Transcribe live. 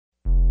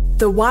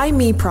The Why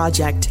Me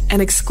Project,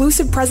 an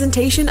exclusive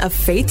presentation of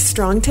Faith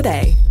Strong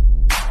Today.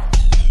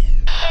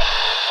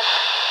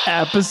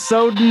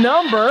 Episode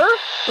number.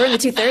 We're in the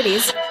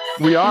 230s.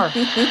 We are.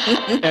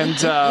 And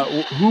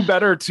who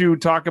better to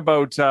talk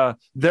about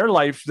their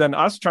life than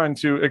us trying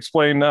to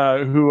explain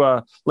who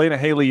Lena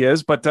Haley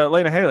is. But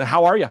Lena Haley,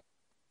 how are you?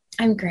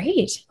 I'm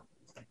great.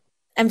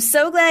 I'm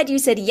so glad you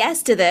said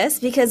yes to this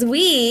because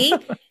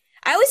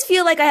I always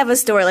feel like I have a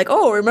story like,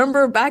 oh,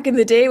 remember back in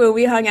the day when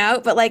we hung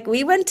out? But like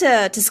we went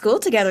to school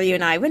together, you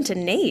and I went to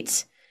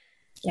Nate.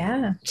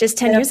 Yeah. Just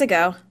 10 years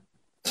ago.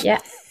 Yeah.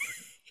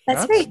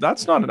 That's right.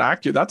 That's not an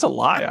accurate. That's a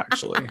lie,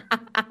 actually.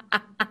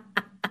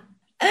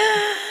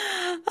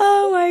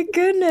 Oh my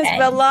goodness.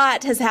 But a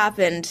lot has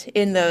happened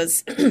in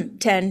those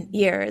 10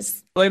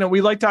 years. Lena,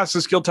 we like to ask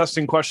the skill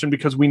testing question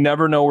because we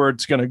never know where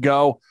it's going to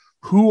go.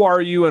 Who are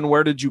you and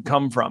where did you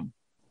come from?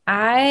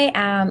 I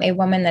am a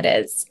woman that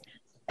is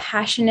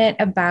passionate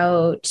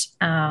about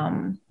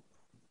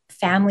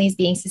families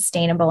being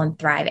sustainable and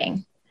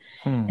thriving.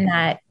 And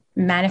that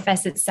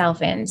manifests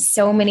itself in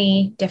so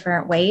many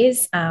different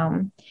ways,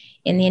 in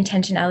the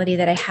intentionality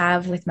that I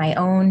have with my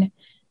own,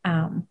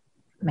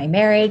 my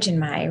marriage and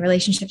my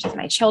relationships with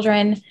my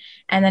children.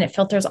 And then it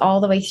filters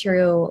all the way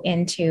through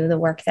into the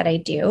work that I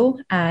do.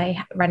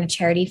 I run a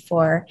charity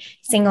for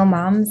single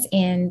moms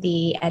in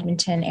the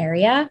Edmonton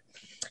area.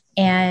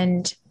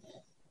 And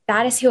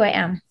that is who I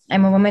am.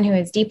 I'm a woman who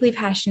is deeply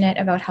passionate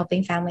about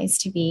helping families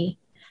to be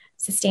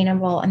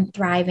sustainable and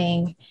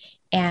thriving.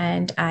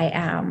 And I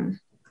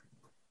am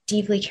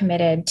deeply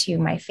committed to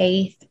my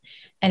faith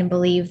and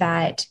believe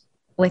that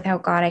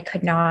without God, I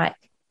could not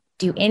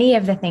do any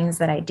of the things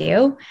that I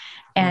do,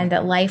 and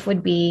that life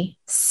would be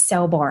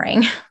so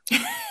boring.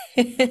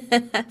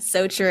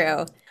 So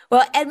true.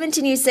 Well,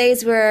 Edmonton, you say,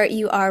 is where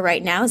you are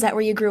right now. Is that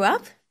where you grew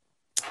up?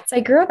 So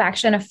I grew up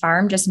actually on a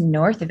farm just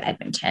north of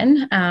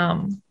Edmonton,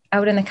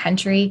 out in the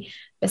country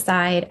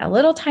beside a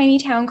little tiny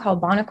town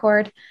called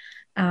Bonaccord.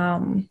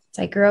 So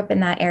I grew up in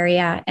that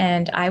area,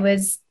 and I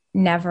was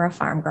never a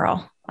farm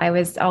girl. I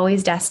was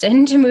always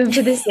destined to move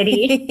to the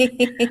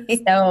city.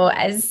 So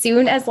as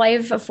soon as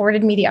life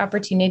afforded me the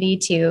opportunity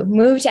to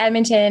move to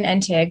Edmonton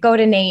and to go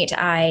to Nate,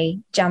 I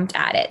jumped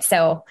at it.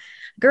 So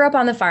I grew up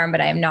on the farm, but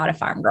I am not a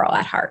farm girl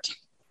at heart.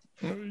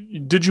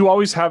 Did you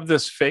always have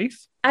this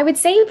faith? I would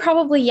say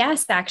probably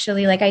yes,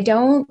 actually. Like I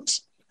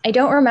don't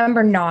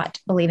remember not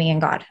believing in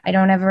God. I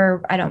don't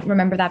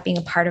remember that being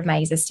a part of my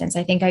existence.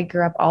 I think I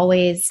grew up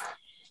always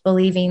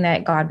believing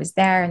that God was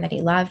there and that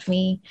he loved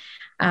me.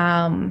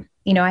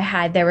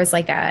 There was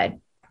like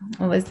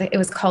it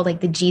was called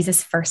like the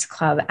Jesus First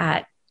Club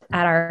at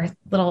our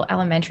little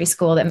elementary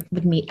school that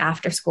would meet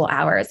after school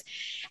hours.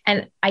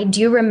 And I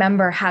do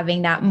remember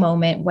having that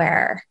moment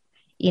where,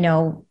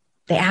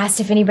 they asked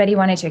if anybody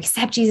wanted to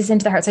accept Jesus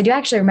into their heart. So I do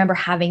actually remember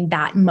having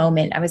that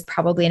moment. I was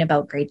probably in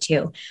about grade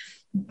 2.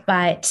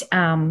 But,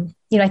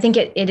 I think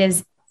it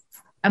is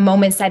a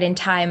moment set in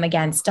time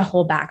against a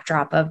whole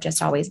backdrop of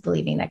just always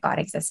believing that God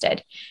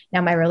existed.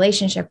 Now, my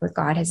relationship with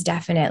God has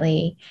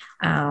definitely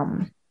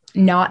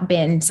not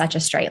been such a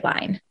straight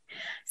line.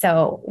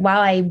 So while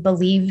I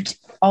believed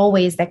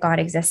always that God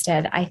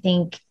existed, I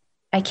think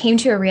I came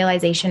to a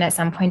realization at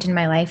some point in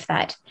my life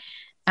that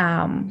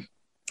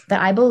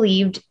I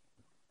believed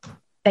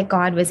that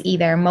God was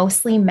either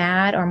mostly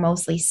mad or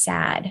mostly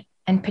sad,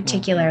 and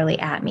particularly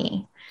at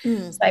me.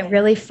 So I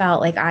really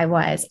felt like I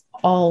was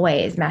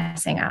always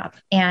messing up.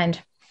 And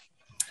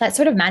that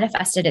sort of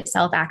manifested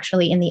itself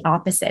actually in the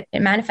opposite.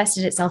 It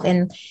manifested itself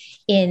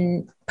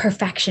in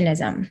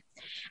perfectionism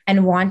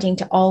and wanting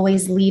to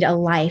always lead a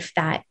life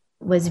that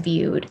was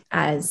viewed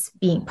as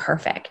being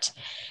perfect.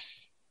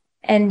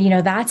 And,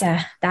 that's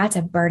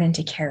a burden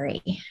to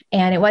carry.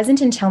 And it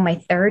wasn't until my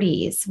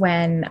 30s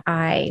when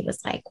I was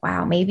like,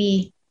 wow,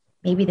 maybe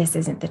this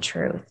isn't the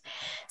truth.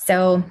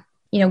 So,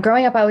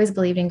 growing up, I always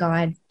believed in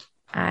God.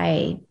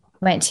 I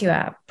went to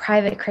a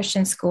private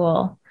Christian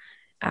school,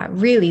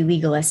 really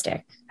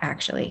legalistic,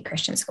 actually,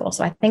 Christian school.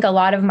 So I think a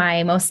lot of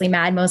my mostly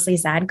mad, mostly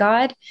sad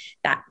God,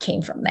 that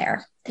came from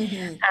there.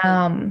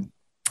 Mm-hmm.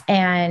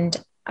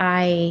 And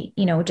I,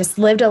 just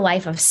lived a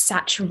life of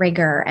such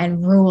rigor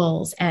and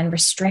rules and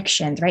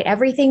restrictions, right?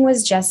 Everything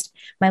was just,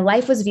 my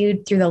life was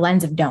viewed through the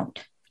lens of don't.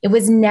 It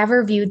was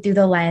never viewed through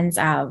the lens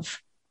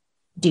of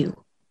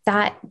do.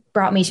 That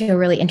brought me to a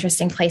really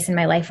interesting place in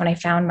my life when I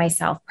found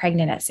myself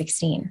pregnant at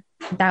 16.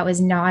 That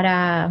was not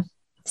a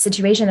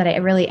situation that I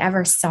really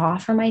ever saw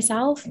for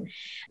myself.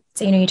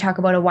 So, you talk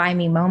about a why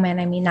me moment.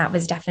 I mean, that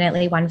was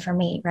definitely one for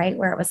me, right?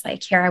 Where it was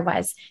like, here I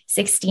was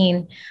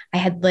 16. I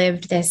had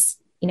lived this,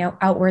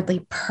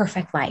 outwardly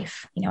perfect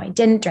life. I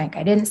didn't drink.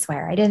 I didn't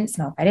swear. I didn't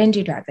smoke. I didn't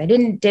do drugs. I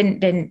didn't.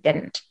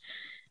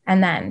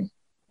 And then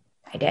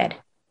I did.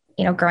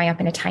 Growing up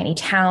in a tiny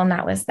town,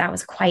 that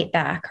was quite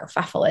the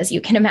kerfuffle, as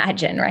you can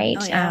imagine, right?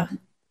 Oh, yeah.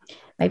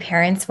 My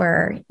parents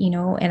were, in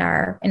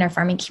our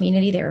farming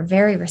community, they were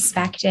very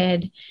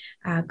respected,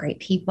 great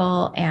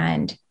people.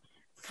 And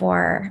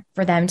for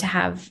them to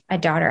have a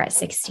daughter at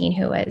 16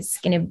 who was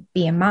going to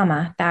be a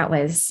mama, that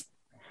was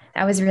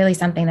really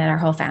something that our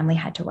whole family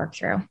had to work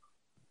through.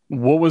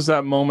 What was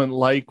that moment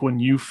like when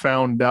you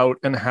found out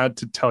and had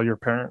to tell your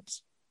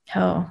parents?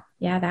 Oh,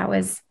 yeah, that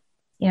was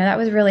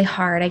really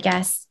hard, I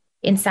guess,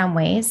 in some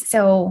ways.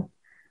 So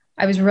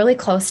I was really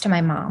close to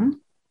my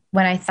mom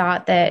when I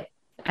thought that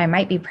I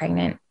might be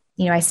pregnant.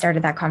 I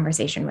started that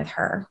conversation with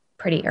her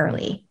pretty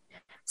early.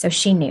 So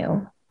she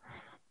knew.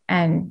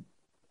 And,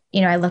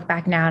 I look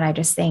back now and I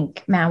just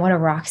think, man, what a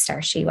rock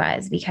star she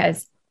was,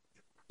 because,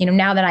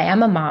 now that I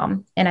am a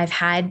mom and I've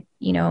had,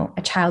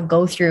 a child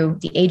go through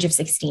the age of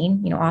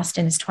 16,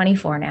 Austin is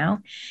 24 now.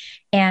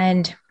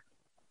 And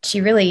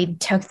she really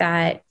took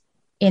that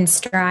in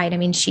stride. I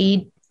mean,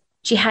 she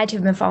had to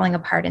have been falling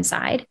apart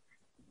inside,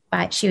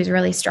 but she was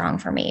really strong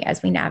for me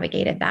as we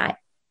navigated that.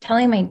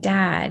 Telling my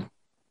dad,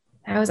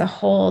 that was a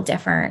whole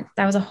different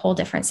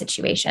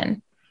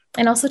situation.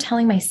 And also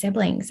telling my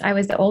siblings, I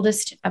was the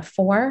oldest of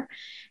four,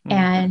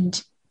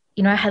 and,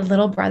 I had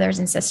little brothers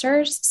and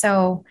sisters.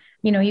 So,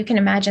 you can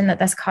imagine that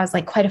this caused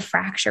like quite a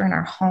fracture in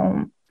our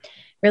home.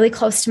 Really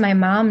close to my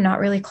mom, not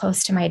really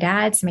close to my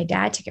dad. So my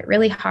dad took it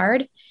really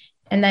hard.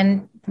 And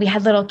then we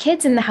had little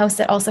kids in the house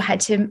that also had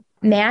to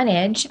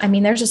manage. I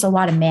mean, there's just a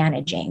lot of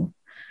managing,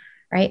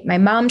 right? My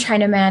mom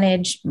trying to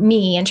manage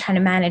me and trying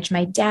to manage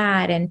my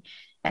dad, and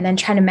then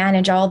trying to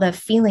manage all the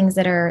feelings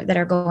that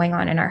are going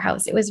on in our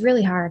house. It was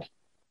really hard.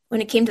 When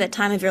it came to that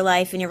time of your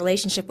life and your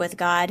relationship with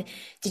God,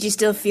 did you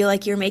still feel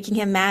like you were making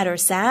him mad or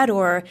sad,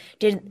 or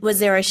was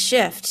there a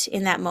shift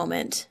in that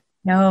moment?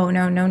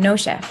 No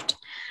shift.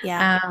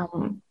 Yeah.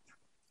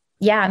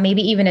 Yeah,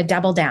 maybe even a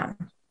double down,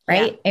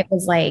 right? Yeah. It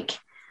was like,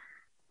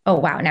 oh,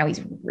 wow, now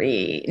it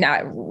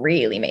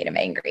really made him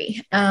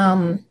angry.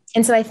 And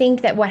so I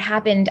think that what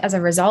happened as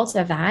a result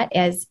of that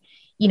is,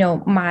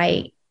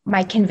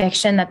 my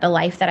conviction that the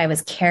life that I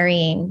was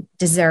carrying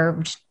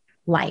deserved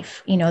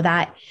life,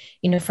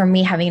 for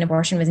me, having an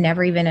abortion was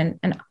never even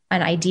an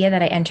idea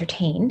that I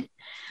entertained.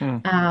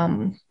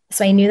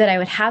 So I knew that I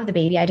would have the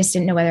baby. I just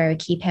didn't know whether I would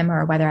keep him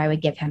or whether I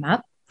would give him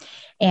up.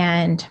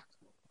 And,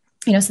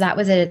 so that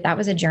was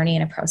a journey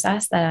and a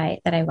process that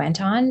I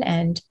went on.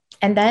 And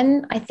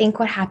then I think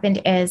what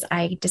happened is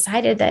I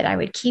decided that I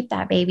would keep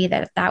that baby,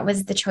 that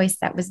was the choice,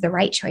 that was the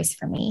right choice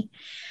for me.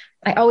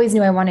 I always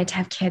knew I wanted to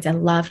have kids. I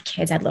loved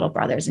kids. I had little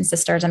brothers and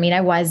sisters. I mean,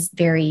 I was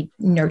very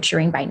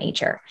nurturing by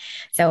nature.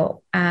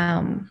 So,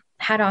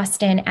 had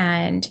Austin.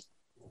 And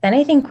then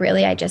I think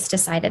really, I just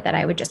decided that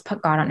I would just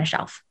put God on a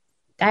shelf.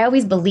 I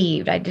always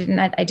believed. I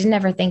didn't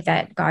ever think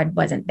that God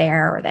wasn't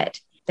there or that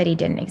he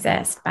didn't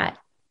exist, but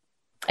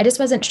I just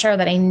wasn't sure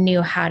that I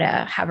knew how to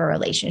have a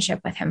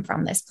relationship with him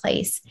from this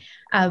place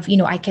of,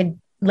 I could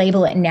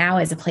label it now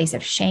as a place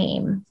of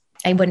shame.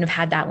 I wouldn't have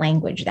had that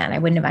language then. I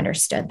wouldn't have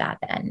understood that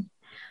then.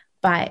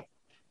 But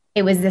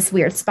it was this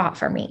weird spot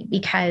for me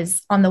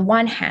because on the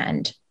one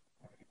hand,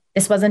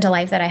 this wasn't a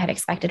life that I had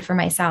expected for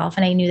myself.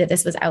 And I knew that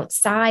this was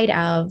outside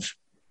of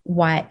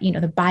what,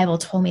 the Bible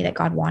told me that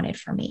God wanted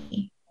for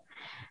me.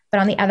 But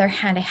on the other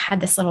hand, I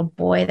had this little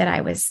boy that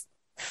I was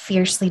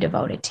fiercely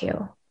devoted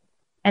to,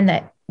 and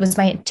that was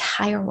my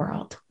entire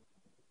world.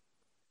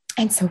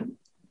 And so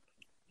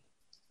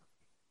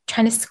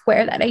trying to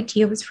square that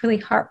idea was really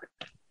hard.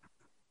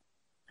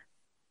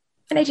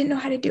 And I didn't know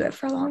how to do it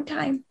for a long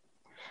time.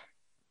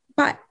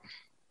 But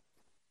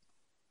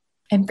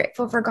I'm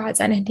grateful for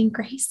God's unending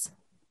grace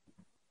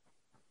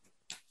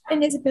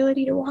and his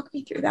ability to walk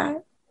me through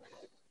that.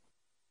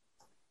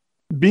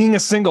 Being a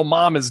single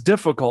mom is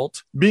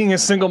difficult. Being a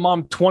single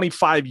mom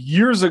 25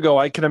 years ago,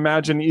 I can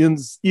imagine,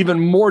 is even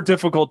more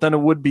difficult than it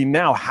would be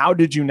now. How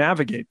did you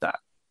navigate that?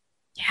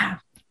 Yeah.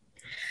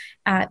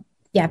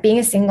 Being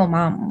a single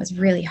mom was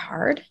really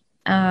hard.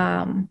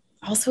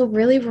 Also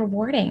really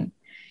rewarding.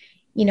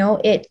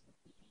 It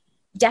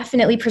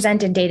definitely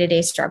presented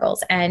day-to-day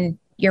struggles. And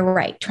you're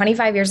right.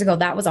 25 years ago,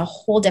 that was a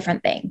whole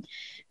different thing,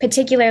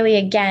 particularly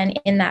again,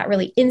 in that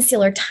really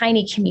insular,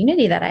 tiny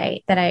community that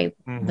I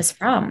was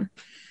from.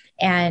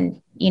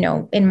 And,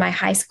 in my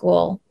high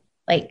school,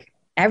 like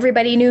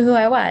everybody knew who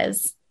I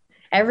was.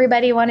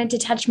 Everybody wanted to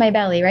touch my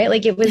belly, right?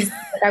 Like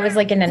I was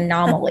like an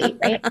anomaly,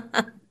 right?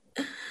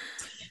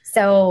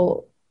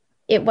 So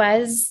it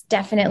was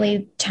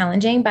definitely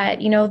challenging, but,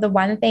 the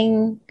one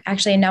thing,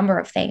 actually a number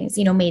of things,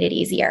 made it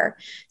easier.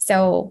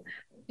 So,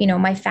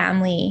 my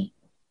family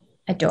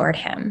adored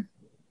him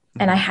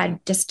and I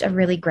had just a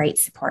really great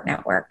support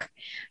network.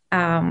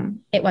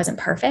 It wasn't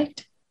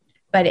perfect,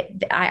 but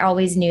I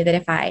always knew that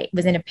if I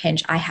was in a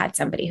pinch, I had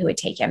somebody who would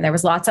take him. There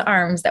was lots of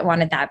arms that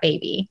wanted that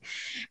baby.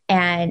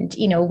 And,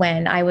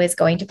 when I was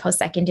going to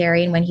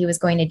post-secondary and when he was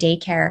going to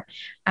daycare,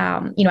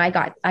 I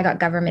got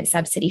government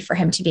subsidy for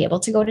him to be able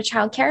to go to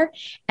childcare.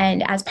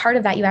 And as part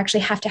of that, you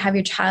actually have to have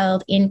your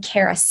child in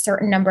care a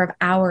certain number of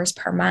hours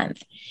per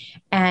month.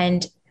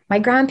 And my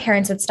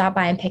grandparents would stop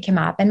by and pick him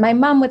up, and my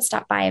mom would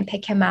stop by and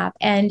pick him up.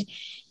 And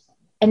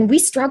we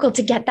struggled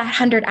to get that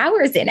 100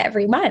 hours in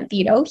every month.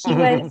 He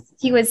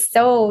was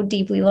so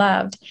deeply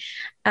loved.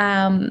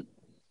 And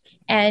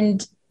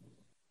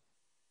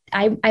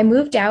I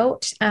moved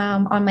out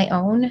on my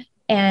own,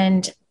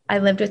 and I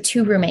lived with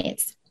two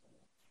roommates.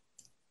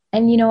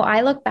 And,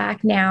 I look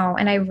back now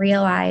and I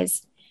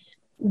realize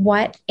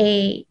what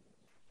a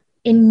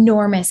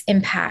enormous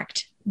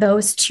impact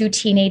those two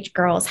teenage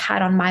girls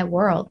had on my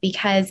world,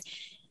 because,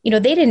 they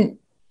didn't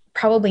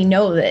probably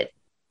know that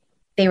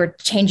they were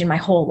changing my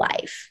whole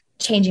life,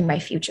 changing my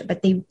future,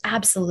 but they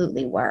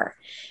absolutely were.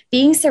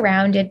 Being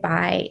surrounded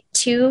by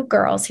two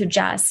girls who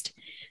just,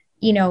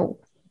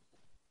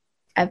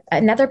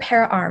 another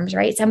pair of arms,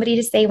 right? Somebody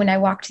to say when I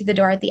walked through the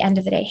door at the end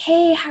of the day,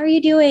 hey, how are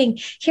you doing?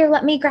 Here,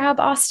 let me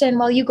grab Austin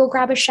while you go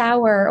grab a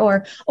shower.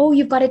 Or, oh,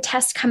 you've got a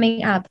test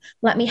coming up.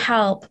 Let me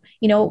help.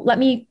 Let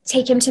me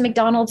take him to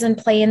McDonald's and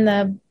play in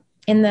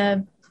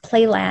the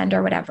playland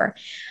or whatever.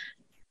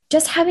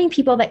 Just having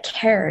people that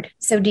cared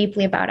so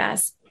deeply about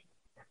us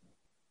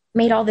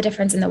made all the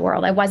difference in the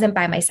world. I wasn't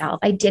by myself.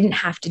 I didn't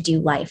have to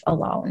do life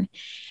alone.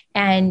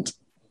 And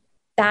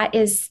that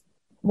is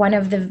one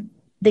of the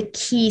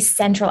key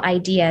central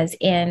ideas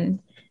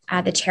in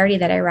the charity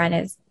that I run,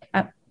 is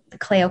the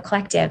Cleo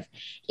Collective.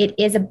 It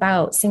is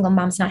about single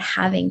moms not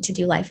having to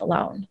do life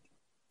alone.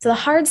 So the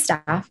hard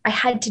stuff I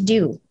had to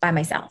do by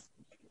myself.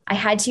 I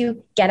had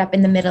to get up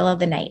in the middle of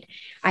the night.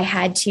 I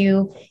had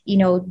to,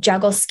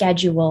 juggle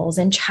schedules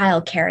and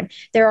childcare. And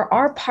there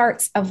are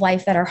parts of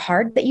life that are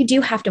hard that you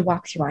do have to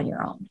walk through on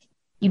your own.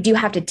 You do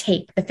have to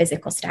take the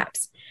physical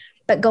steps.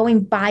 But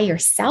going by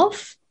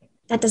yourself,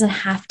 that doesn't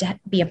have to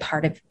be a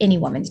part of any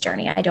woman's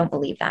journey. I don't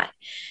believe that.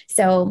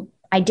 So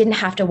I didn't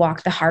have to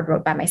walk the hard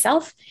road by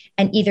myself,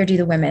 and either do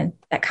the women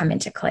that come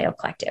into Cleo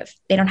Collective.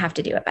 They don't have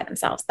to do it by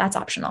themselves. That's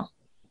optional.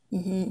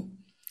 Mm-hmm.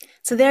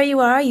 So there you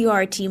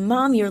are a teen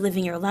mom, you're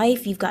living your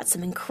life, you've got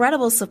some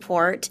incredible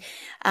support.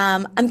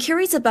 I'm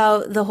curious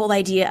about the whole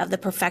idea of the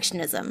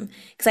perfectionism,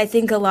 because I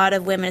think a lot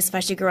of women,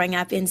 especially growing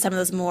up in some of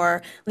those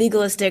more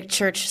legalistic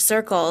church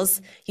circles,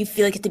 you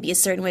feel like you have to be a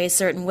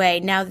certain way.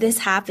 Now this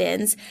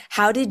happens.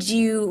 How did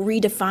you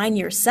redefine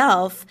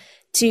yourself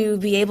to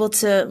be able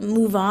to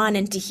move on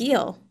and to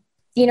heal?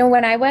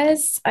 When I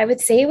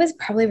would say it was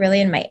probably really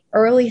in my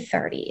early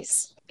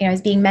 30s. I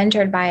was being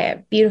mentored by a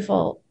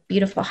beautiful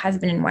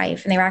husband and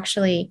wife. And they were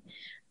actually,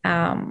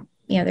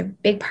 they're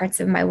big parts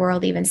of my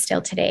world even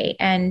still today.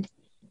 And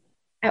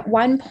at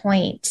one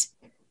point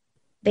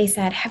they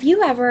said, have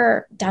you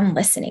ever done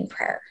listening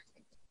prayer?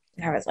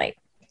 And I was like,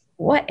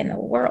 what in the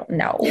world?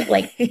 No,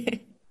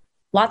 like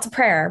lots of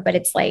prayer, but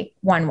it's like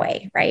one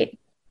way, right?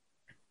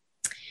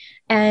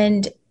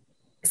 And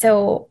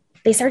so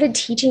they started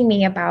teaching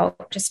me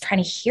about just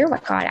trying to hear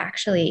what God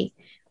actually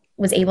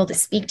was able to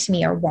speak to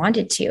me or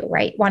wanted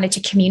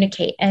to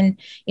communicate. And,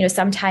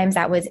 sometimes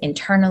that was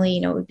internally,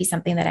 it would be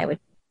something that I would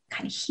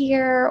kind of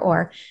hear,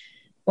 or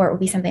it would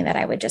be something that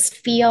I would just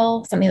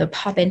feel, something that would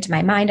pop into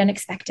my mind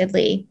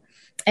unexpectedly,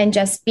 and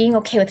just being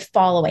okay with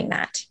following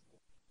that,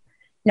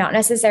 not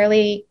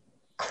necessarily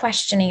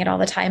questioning it all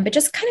the time, but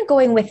just kind of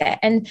going with it.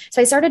 And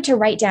so I started to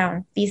write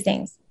down these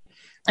things,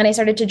 and I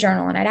started to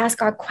journal, and I'd ask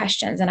God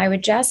questions, and I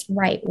would just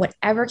write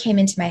whatever came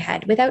into my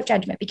head without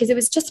judgment, because it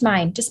was just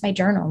my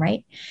journal,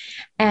 right?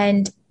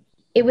 And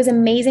it was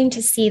amazing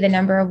to see the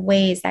number of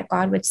ways that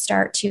God would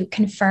start to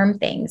confirm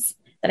things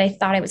that I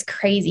thought I was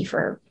crazy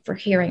for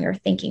hearing or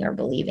thinking or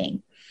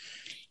believing.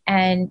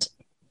 And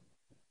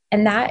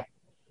that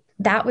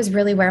was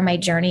really where my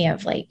journey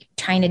of like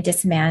trying to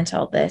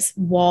dismantle this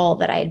wall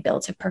that I had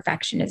built of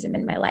perfectionism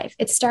in my life.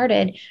 It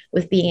started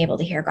with being able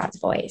to hear God's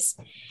voice.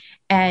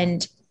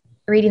 And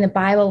reading the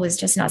Bible was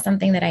just not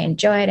something that I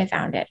enjoyed. I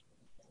found it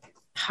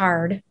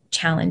hard,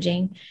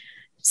 challenging,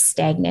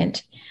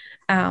 stagnant.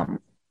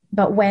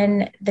 But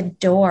when the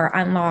door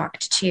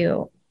unlocked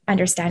to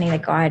understanding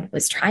that God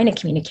was trying to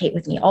communicate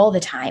with me all the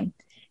time,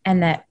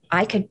 and that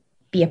I could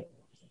be a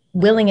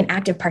willing and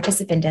active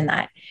participant in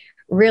that,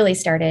 really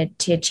started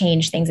to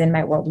change things in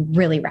my world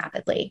really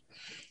rapidly.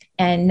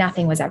 And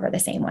nothing was ever the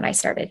same when I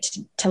started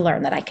to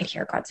learn that I could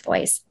hear God's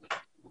voice.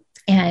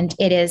 And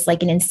it is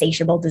like an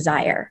insatiable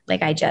desire.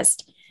 Like I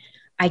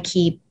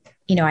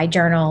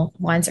journal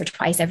once or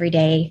twice every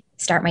day,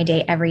 start my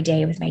day every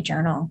day with my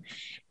journal.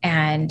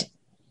 And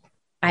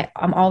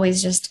I'm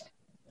always just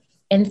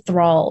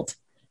enthralled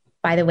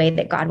by the way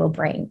that God will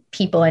bring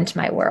people into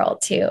my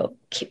world to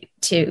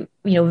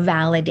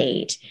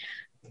validate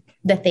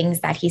the things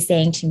that he's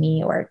saying to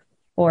me,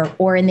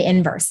 or in the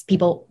inverse,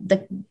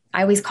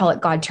 I always call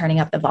it God turning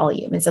up the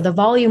volume. And so the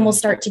volume will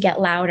start to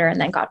get louder, and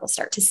then God will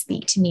start to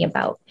speak to me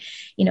about,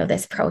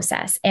 this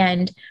process.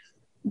 And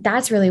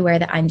that's really where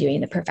the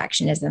undoing the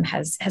perfectionism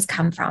has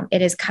come from.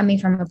 It is coming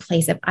from a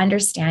place of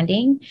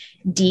understanding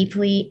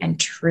deeply and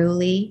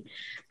truly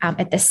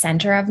at the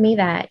center of me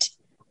that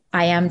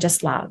I am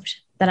just loved,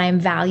 that I am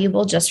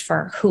valuable just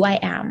for who I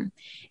am.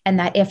 And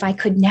that if I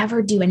could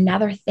never do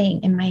another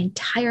thing in my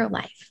entire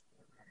life,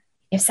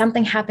 if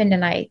something happened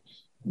and I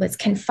was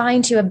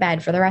confined to a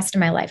bed for the rest of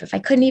my life, if I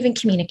couldn't even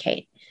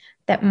communicate,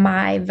 that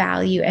my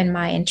value and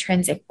my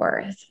intrinsic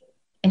worth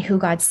and who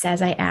God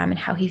says I am and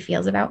how he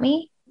feels about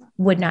me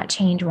would not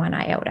change one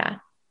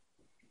iota.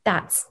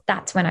 That's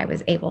when I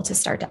was able to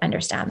start to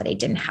understand that I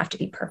didn't have to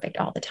be perfect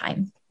all the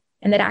time.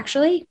 And that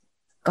actually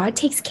God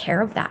takes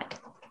care of that.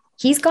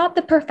 He's got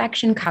the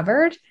perfection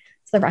covered.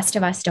 So the rest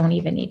of us don't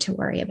even need to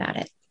worry about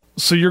it.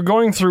 So you're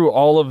going through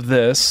all of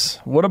this.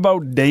 What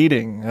about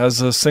dating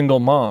as a single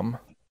mom?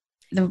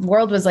 The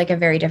world was like a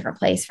very different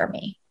place for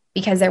me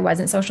because there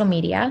wasn't social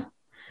media.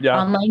 Yeah.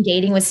 Online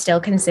dating was still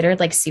considered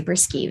like super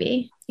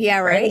skeevy. Yeah,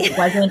 right.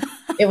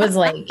 It was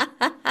like,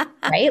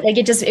 right. Like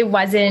it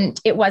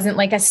wasn't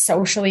like a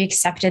socially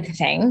accepted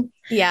thing.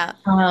 Yeah.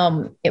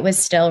 It was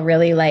still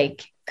really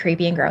like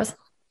creepy and gross.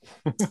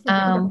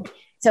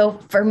 So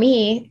for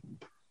me,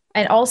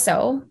 and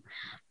also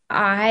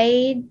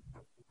Austin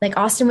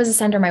was the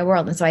center of my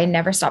world. And so I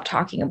never stopped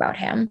talking about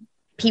him.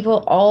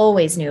 People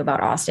always knew about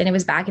Austin. It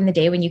was back in the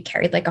day when you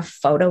carried like a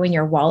photo in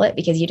your wallet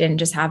because you didn't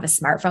just have a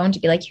smartphone to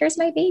be like, here's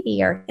my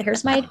baby, or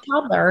here's my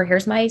toddler, or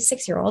here's my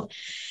 6-year-old.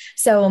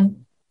 So,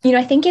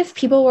 I think if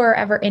people were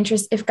ever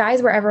interested, if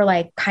guys were ever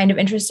like kind of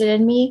interested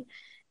in me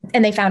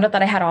and they found out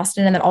that I had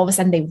Austin and then all of a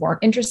sudden they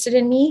weren't interested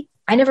in me,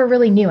 I never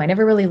really knew. I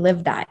never really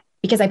lived that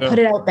because I put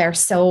it out there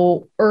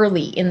so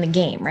early in the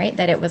game, right?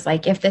 That it was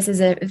like, if this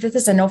is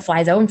a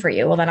no-fly zone for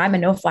you, well, then I'm a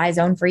no-fly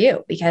zone for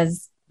you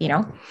because,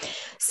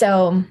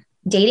 so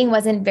dating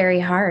wasn't very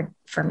hard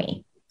for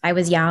me. I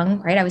was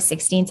young, right? I was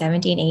 16,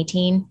 17,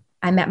 18.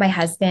 I met my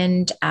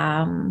husband.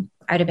 I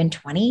would have been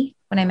 20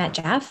 when I met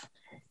Jeff,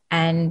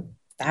 and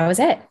that was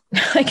it.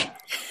 Like,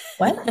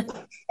 what?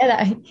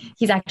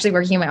 He's actually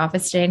working in my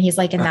office today, and he's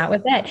like, and that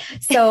was it.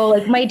 So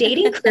like my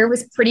dating career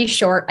was pretty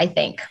short, I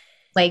think.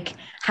 Like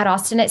had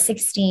Austin at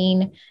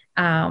 16,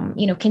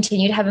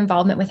 continued to have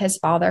involvement with his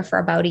father for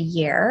about a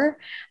year.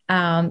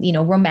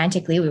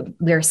 Romantically,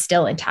 we're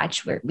still in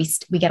touch.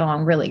 We get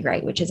along really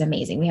great, which is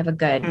amazing. We have a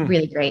good,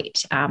 really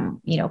great,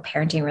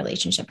 parenting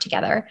relationship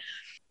together.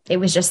 It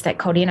was just that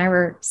Cody and I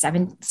were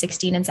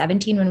 16 and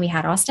 17 when we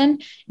had Austin.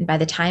 And by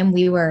the time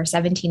we were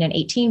 17 and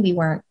 18, we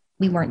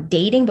weren't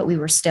dating, but we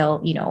were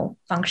still,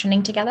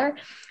 functioning together.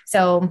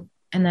 So,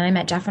 and then I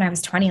met Jeff when I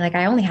was 20. Like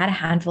I only had a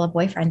handful of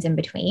boyfriends in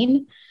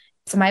between.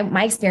 So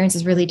my experience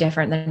is really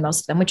different than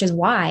most of them, which is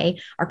why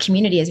our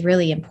community is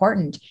really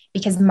important,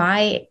 because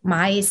my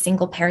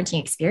single parenting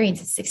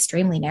experience is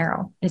extremely narrow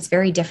and it's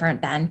very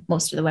different than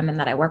most of the women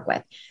that I work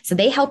with. So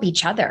they help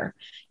each other,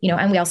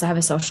 and we also have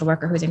a social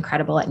worker who's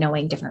incredible at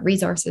knowing different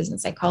resources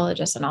and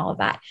psychologists and all of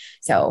that.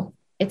 So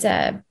it's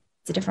a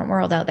different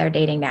world out there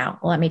dating now,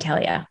 let me tell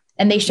you.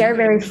 And they share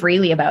very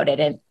freely about it.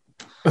 And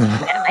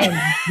I am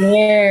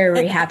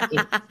very happy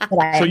that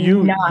I So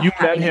you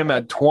met him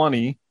at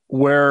 20.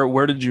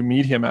 Where did you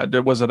meet him at?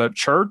 Was it a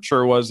church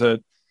or was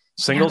it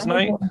singles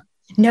night?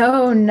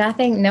 No,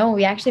 nothing. No,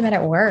 we actually met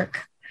at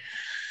work.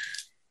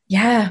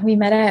 Yeah, we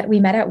met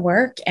at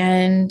work,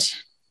 and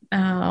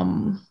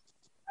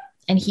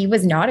he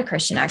was not a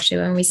Christian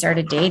actually when we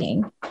started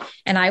dating,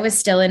 and I was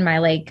still in my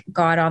like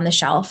God on the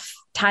shelf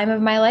time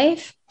of my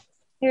life.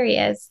 Here he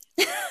is.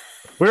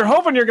 We were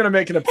hoping you're going to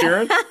make an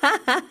appearance.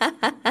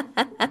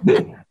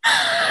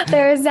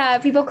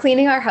 There's people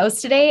cleaning our house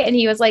today, and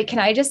he was like, "Can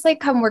I just like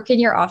come work in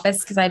your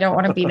office because I don't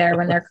want to be there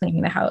when they're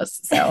cleaning the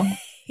house." So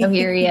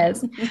here he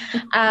is.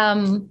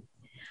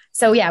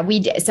 So yeah,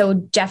 we did. So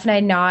Jeff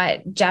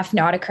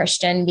not a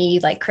Christian, me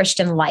like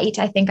Christian light,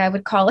 I think I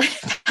would call it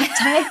at that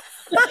time.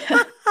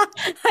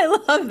 I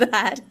love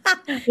that.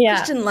 Yeah,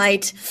 Christian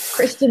light,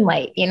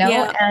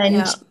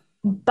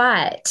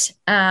 but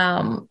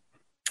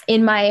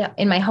in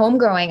my home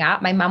growing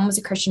up, my mom was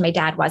a Christian, my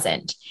dad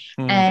wasn't.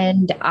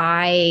 And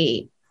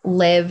I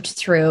lived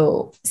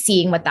through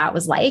seeing what that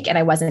was like. And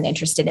I wasn't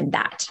interested in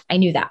that. I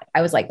knew that.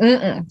 I was like,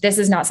 this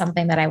is not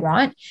something that I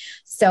want.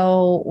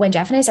 So when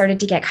Jeff and I started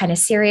to get kind of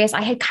serious,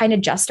 I had kind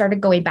of just started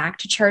going back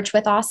to church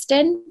with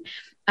Austin,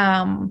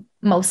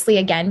 mostly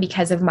again,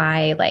 because of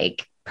my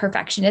like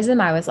perfectionism.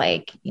 I was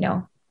like,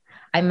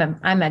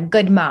 I'm a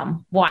good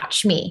mom.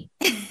 Watch me.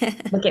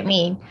 Look at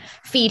me.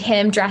 Feed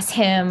him, dress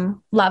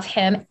him, love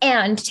him,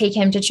 and take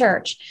him to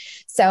church.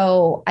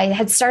 So I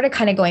had started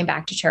kind of going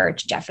back to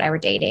church. Jeff and I were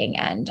dating,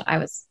 and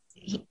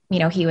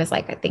he was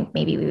like, I think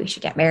maybe we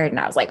should get married. And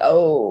I was like,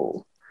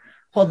 oh,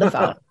 hold the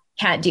phone.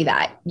 Can't do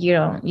that. You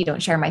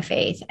don't share my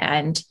faith.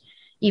 And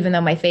even though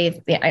my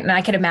faith, and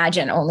I could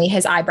imagine only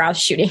his eyebrows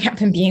shooting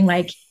up and being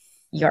like,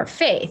 your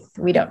faith,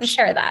 we don't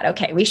share that.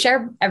 Okay. We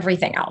share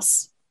everything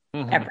else.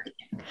 Everything.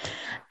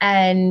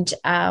 And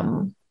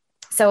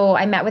so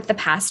I met with the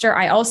pastor.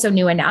 I also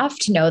knew enough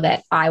to know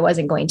that I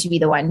wasn't going to be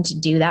the one to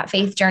do that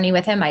faith journey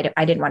with him. I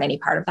didn't want any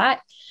part of that,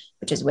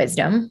 which is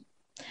wisdom.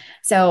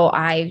 So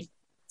I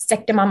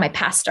sticked him on my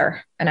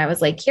pastor, and I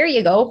was like, here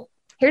you go.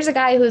 Here's a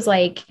guy who's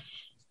like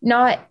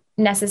not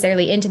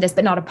necessarily into this,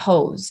 but not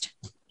opposed.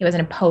 He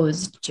wasn't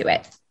opposed to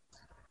it.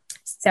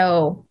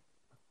 So,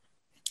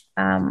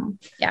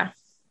 yeah.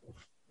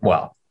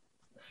 Well,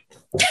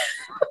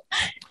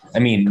 I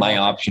mean, my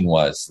option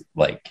was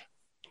like,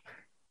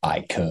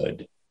 I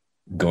could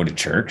go to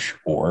church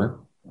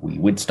or we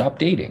would stop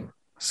dating.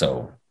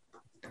 So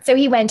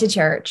he went to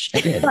church,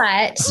 but he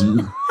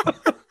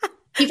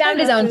found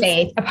his own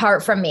faith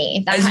apart from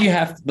me. As you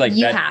have, like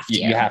you that, have to.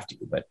 You have to,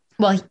 but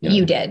well,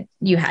 you did.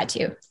 You had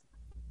to.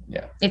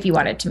 Yeah. If you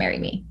wanted to marry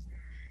me.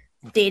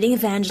 Dating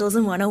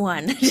evangelism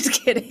 101.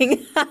 Just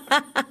kidding.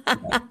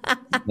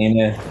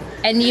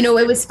 And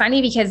it was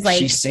funny because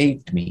she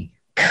saved me.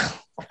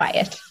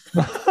 Quiet.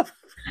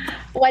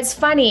 What's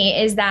funny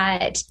is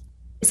that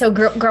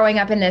growing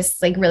up in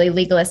this like really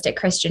legalistic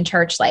Christian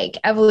church, like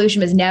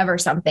evolution was never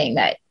something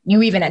that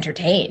you even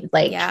entertained.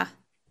 Like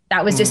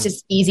that was just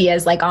as easy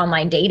as like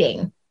online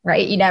dating,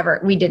 right?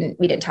 We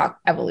didn't talk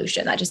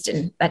evolution.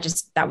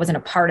 That wasn't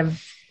a part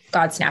of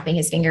God snapping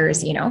his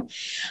fingers,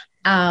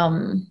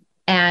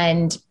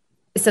 And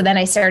so then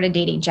I started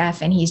dating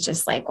Jeff, and he's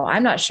just like, well,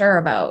 I'm not sure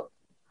about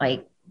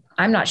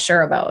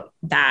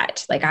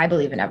that. Like, I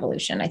believe in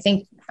evolution. I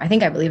think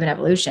I believe in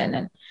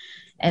evolution.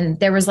 And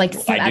there was like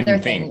some other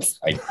things.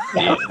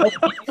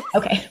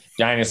 Okay.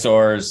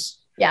 Dinosaurs.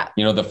 Yeah.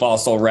 The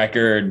fossil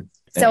record.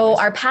 So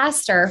our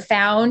pastor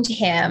found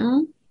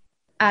him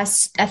a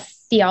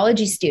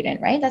theology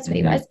student, right? That's what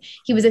he was.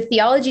 He was a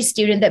theology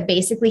student that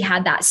basically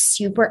had that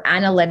super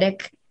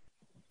analytic,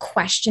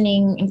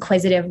 questioning,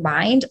 inquisitive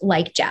mind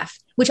like Jeff,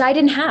 which I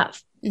didn't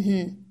have.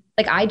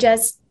 Like I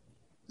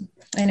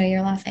know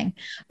you're laughing,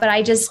 but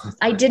I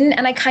didn't,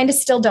 and I kind of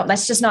still don't.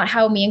 That's just not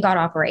how me and God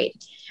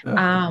operate.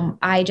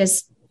 I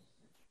just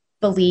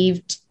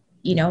believed,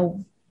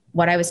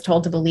 what I was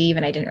told to believe,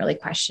 and I didn't really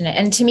question it.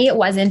 And to me, it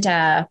wasn't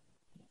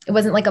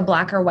like a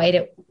black or white.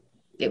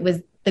 It was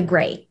the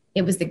gray.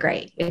 It was the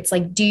gray. It's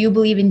like, do you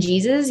believe in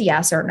Jesus?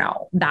 Yes or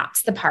no?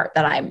 That's the part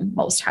that I'm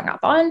most hung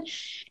up on.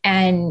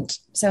 And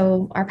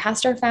so our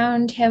pastor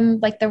found him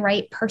like the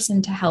right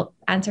person to help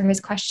answer his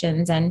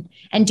questions, and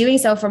doing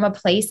so from a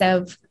place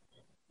of,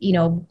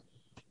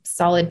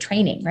 solid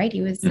training, right?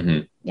 He was,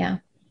 yeah.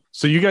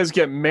 So you guys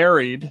get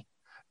married,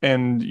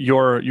 and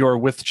you're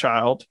with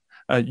child.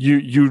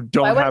 You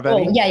don't have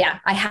any. Yeah.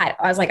 I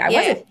was like, I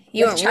wasn't.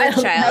 You weren't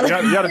with child.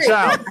 You had a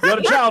child. You had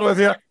a child with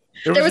you.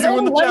 There was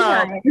only one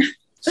time.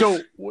 So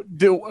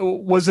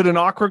was it an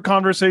awkward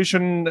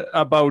conversation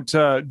about,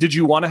 did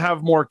you want to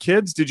have more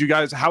kids?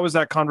 How was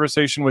that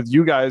conversation with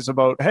you guys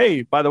about,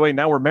 hey, by the way,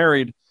 now we're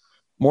married,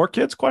 more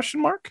kids, ?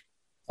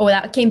 Oh,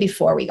 that came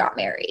before we got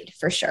married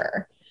for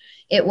sure.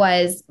 It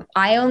was,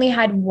 I only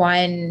had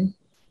one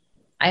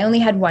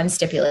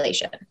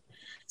stipulation.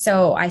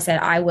 So I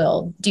said, I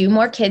will do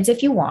more kids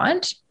if you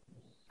want.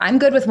 I'm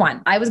good with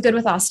one. I was good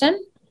with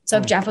Austin. So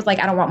if Jeff was like,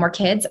 I don't want more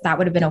kids, that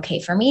would have been okay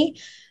for me.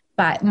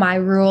 But my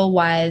rule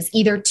was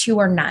either 2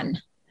 or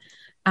none.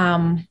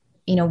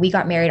 We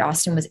got married,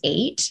 Austin was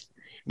 8.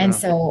 And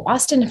so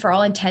Austin, for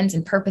all intents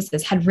and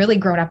purposes, had really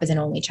grown up as an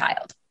only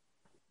child.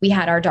 We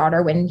had our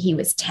daughter when he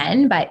was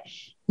 10, but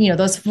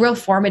those real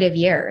formative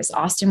years,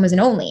 Austin was an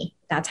only.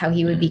 That's how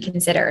he would be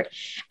considered.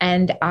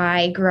 And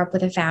I grew up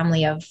with a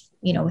family of,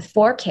 with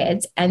 4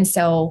 kids. And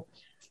so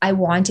I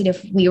wanted,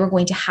 if we were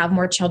going to have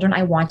more children,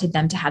 I wanted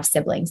them to have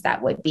siblings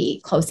that would be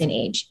close in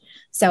age.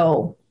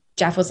 So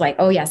Jeff was like,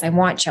 oh yes, I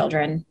want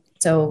children.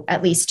 So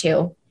at least 2.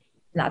 And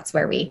that's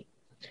where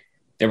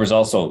there was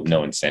also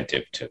no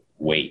incentive to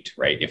wait,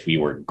 right? If we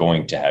were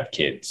going to have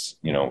kids,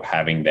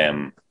 having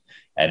them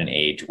at an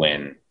age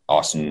when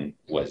Austin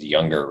was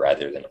younger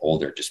rather than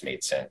older just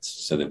made sense,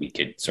 so that we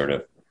could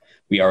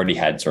we already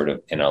had sort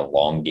of an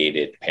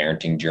elongated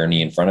parenting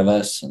journey in front of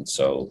us. And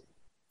so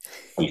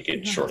we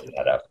could shorten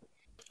that up.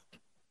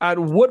 At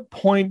what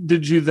point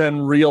did you then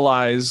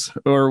realize,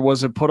 or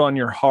was it put on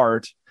your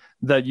heart,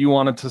 that you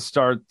wanted to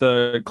start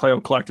the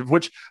Cleo Collective,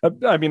 which,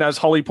 as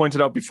Holly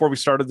pointed out before we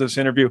started this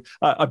interview,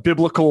 a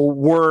biblical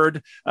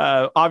word,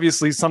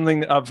 obviously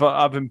something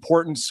of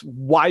importance.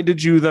 Why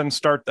did you then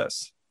start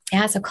this?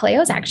 Yeah, so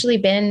Cleo's actually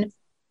been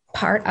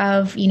part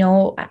of,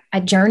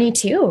 a journey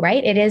too,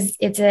 right?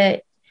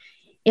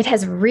 It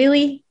has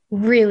really,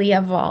 really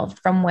evolved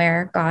from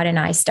where God and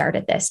I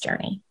started this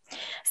journey.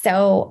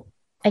 So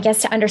I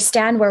guess to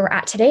understand where we're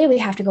at today, we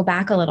have to go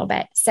back a little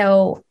bit.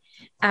 So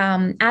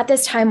at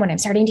this time when I'm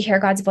starting to hear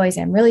God's voice,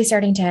 I'm really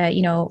starting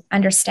to,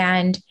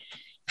 understand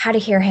how to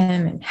hear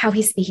him and how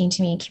he's speaking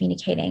to me and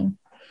communicating.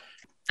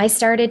 I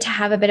started to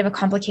have a bit of a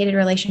complicated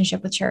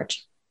relationship with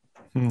church.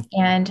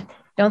 And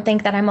don't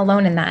think that I'm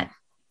alone in that.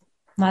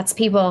 Lots of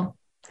people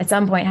at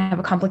some point have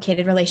a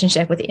complicated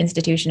relationship with the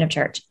institution of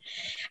church.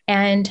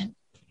 And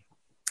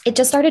it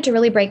just started to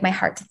really break my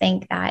heart to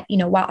think that,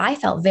 while I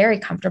felt very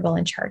comfortable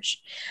in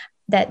church,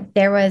 that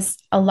there was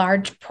a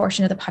large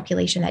portion of the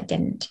population that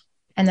didn't,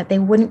 and that they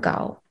wouldn't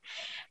go.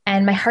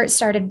 And my heart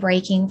started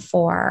breaking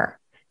for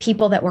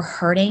people that were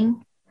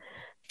hurting,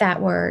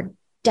 that were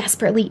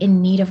desperately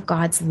in need of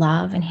God's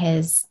love and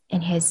his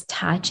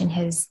touch and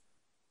his,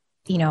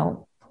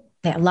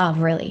 that love,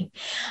 really,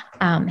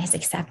 his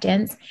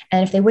acceptance.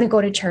 And if they wouldn't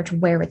go to church,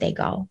 where would they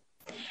go?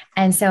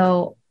 And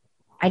so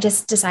I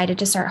just decided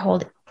to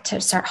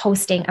start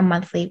hosting a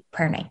monthly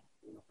prayer night.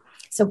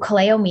 So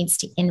Kaleo means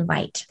to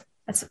invite.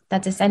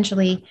 That's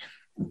essentially,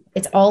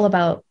 it's all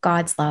about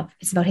God's love.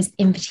 It's about his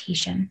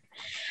invitation.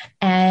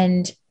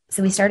 And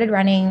so we started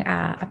running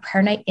a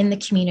prayer night in the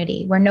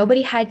community where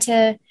nobody had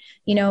to,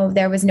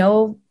 there was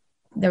no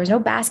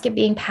basket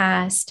being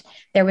passed.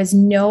 There was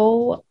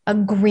no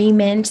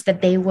agreement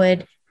that they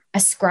would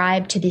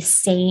ascribe to the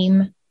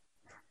same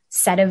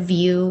set of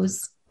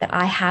views that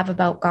I have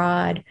about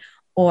God,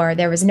 or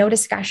there was no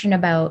discussion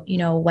about,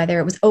 whether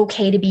it was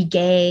okay to be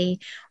gay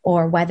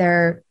or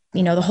whether,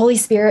 the Holy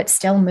Spirit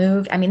still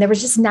moved. I mean, there was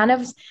just none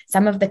of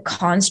some of the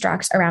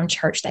constructs around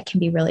church that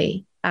can be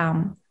really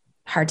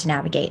hard to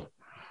navigate.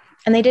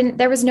 And they didn't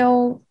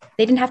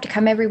have to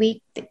come every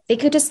week. They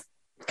could just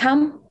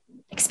come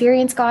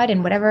experience God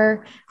in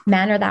whatever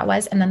manner that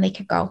was, and then they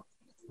could go.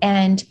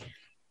 And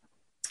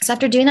so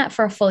after doing that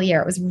for a full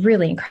year, it was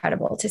really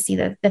incredible to see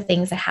the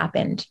things that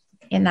happened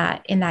in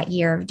that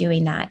year of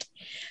doing that.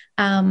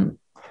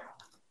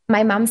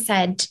 My mom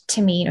said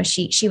to me,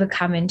 she would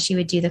come and she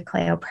would do the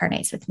Kaleo prayer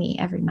nights with me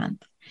every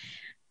month.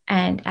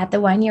 And at the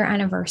 1 year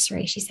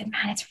anniversary, she said,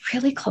 man, it's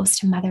really close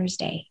to Mother's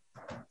Day.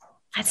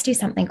 Let's do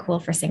something cool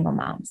for single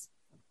moms.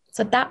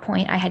 So at that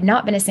point, I had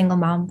not been a single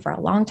mom for a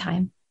long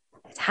time.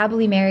 I was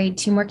happily married,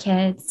 2 more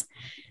kids.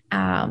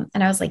 And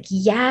I was like,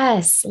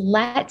 yes,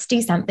 let's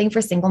do something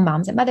for single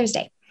moms at Mother's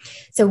Day.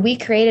 So we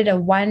created a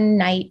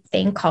 1-night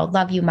thing called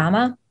Love You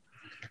Mama.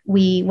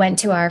 We went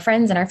to our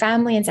friends and our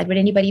family and said, would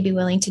anybody be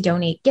willing to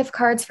donate gift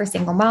cards for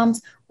single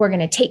moms? We're going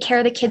to take care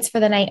of the kids for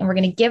the night, and we're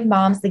going to give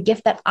moms the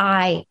gift that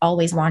I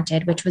always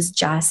wanted, which was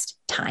just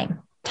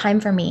time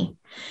for me.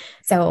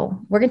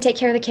 So we're going to take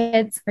care of the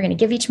kids. We're going to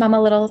give each mom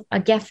a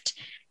gift.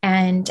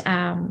 And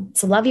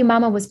so Love You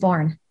Mama was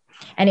born,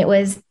 and it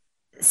was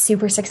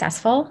super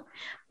successful.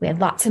 We had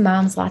lots of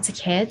moms, lots of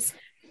kids,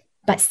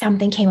 but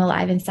something came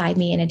alive inside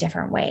me in a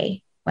different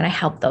way when I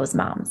helped those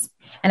moms.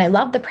 And I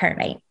loved the prayer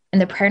night, and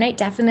the prayer night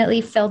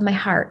definitely filled my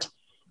heart.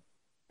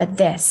 But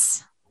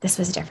this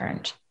was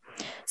different.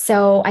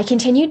 So I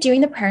continued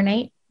doing the prayer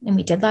night, and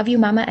we did Love You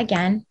Mama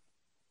again.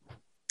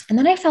 And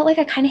then I felt like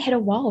I kind of hit a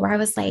wall where I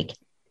was like,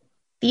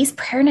 these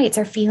prayer nights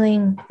are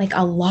feeling like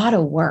a lot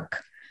of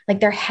work. Like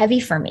they're heavy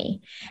for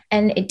me.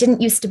 And it didn't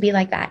used to be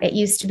like that. It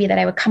used to be that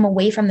I would come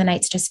away from the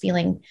nights just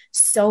feeling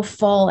so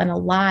full and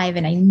alive.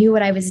 And I knew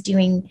what I was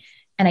doing,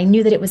 and I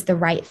knew that it was the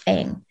right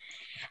thing.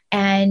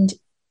 And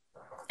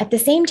at the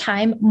same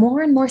time,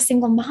 more and more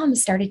single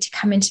moms started to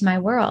come into my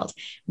world,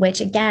 which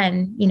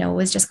again,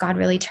 was just God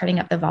really turning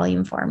up the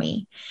volume for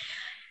me.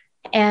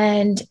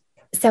 And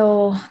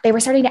so they were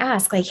starting to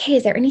ask like, hey,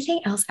 is there anything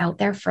else out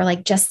there for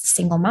like just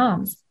single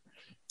moms?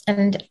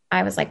 And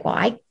I was like, well,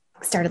 I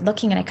started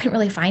looking and I couldn't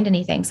really find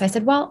anything. So I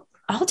said, well,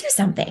 I'll do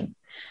something.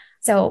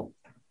 So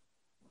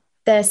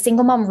the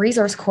single mom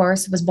resource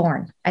course was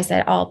born. I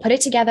said, I'll put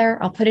it together.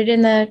 I'll put it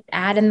in the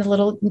ad in the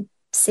little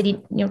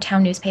city,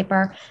 town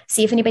newspaper,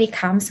 see if anybody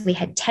comes. We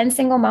had 10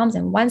 single moms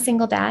and 1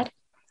 single dad.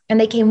 And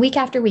they came week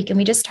after week. And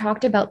we just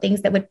talked about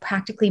things that would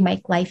practically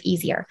make life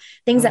easier,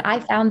 things that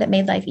I found that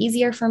made life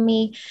easier for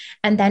me.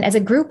 And then as a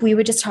group, we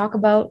would just talk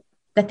about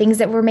the things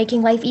that were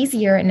making life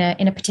easier in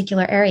a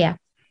particular area.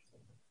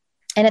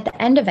 And at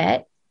the end of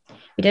it,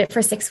 we did it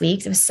for 6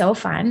 weeks. It was so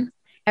fun.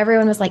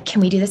 Everyone was like,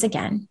 can we do this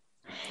again?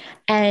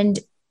 And,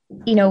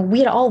 we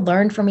had all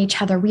learned from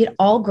each other. We had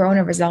all grown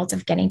a result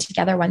of getting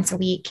together once a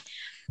week.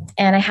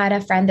 And I had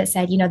a friend that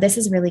said, this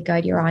is really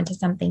good. You're onto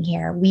something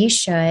here. We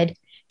should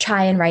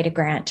try and write a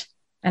grant.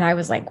 And I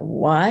was like,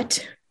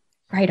 what?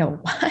 Write a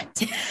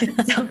what?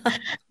 So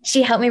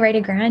she helped me write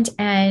a grant,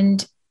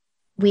 and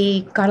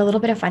we got a little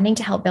bit of funding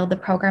to help build the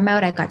program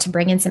out. I got to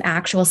bring in some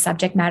actual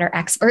subject matter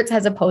experts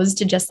as opposed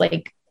to just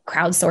like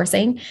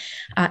crowdsourcing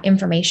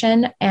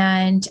information.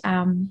 And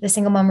the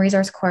Single Mom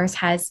Resource Course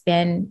has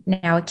been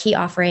now a key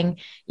offering,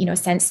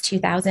 since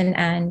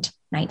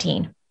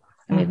 2019.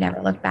 And we've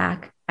never looked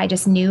back. I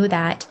just knew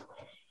that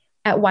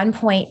at one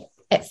point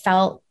it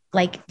felt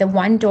like the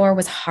one door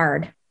was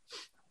hard.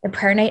 The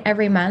prayer night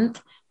every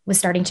month was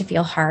starting to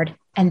feel hard,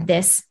 and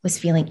this was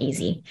feeling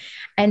easy.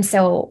 And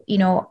so,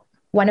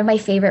 one of my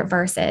favorite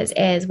verses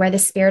is where the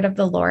Spirit of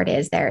the Lord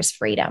is, there's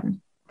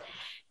freedom.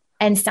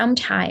 And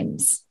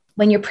sometimes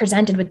when you're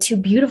presented with 2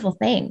 beautiful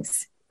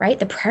things, right?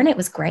 The prayer night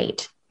was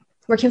great.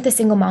 Working with the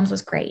single moms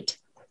was great.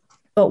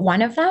 But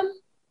one of them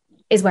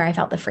is where I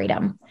felt the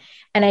freedom.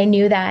 And I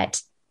knew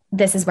that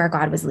this is where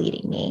God was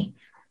leading me.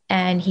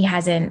 And he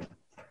hasn't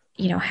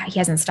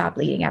stopped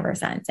leading ever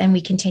since. And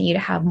we continue to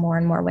have more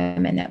and more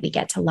women that we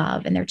get to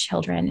love and their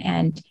children.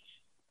 And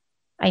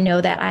I know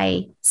that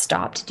I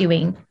stopped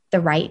doing the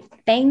right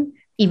thing,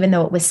 even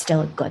though it was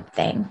still a good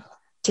thing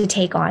to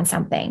take on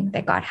something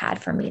that God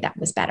had for me that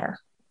was better.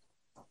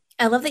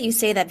 I love that you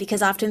say that,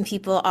 because often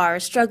people are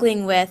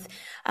struggling with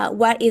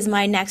what is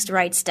my next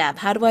right step?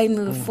 How do I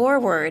move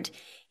forward?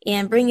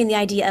 And bring in the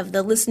idea of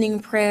the listening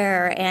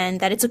prayer,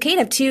 and that it's okay to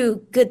have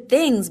 2 good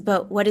things,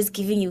 but what is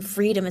giving you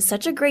freedom is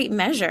such a great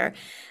measure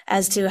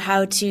as to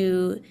how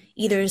to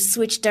either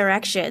switch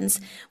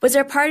directions. Was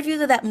there a part of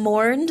you that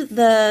mourned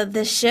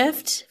the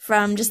shift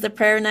from just the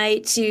prayer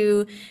night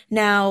to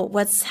now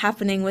what's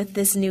happening with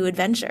this new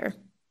adventure?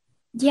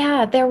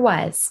 Yeah, there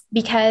was,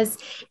 because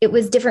it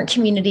was different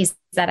communities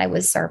that I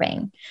was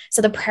serving.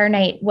 So the prayer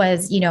night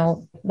was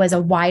a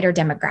wider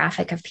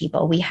demographic of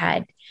people. We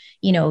had,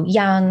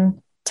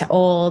 young to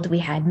old, we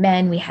had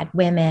men, we had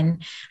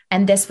women,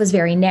 and this was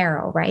very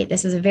narrow, right?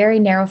 This was a very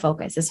narrow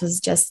focus. This was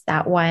just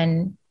that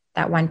one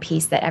one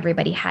piece that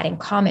everybody had in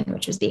common,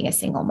 which was being a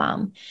single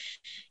mom.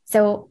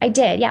 So I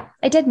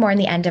did more in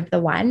the end of the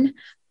one,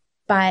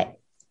 but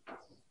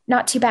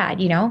not too bad.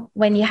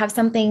 When you have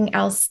something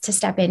else to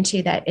step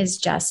into that is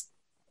just,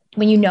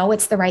 when you know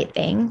it's the right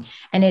thing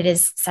and it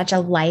is such a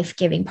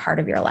life-giving part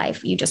of your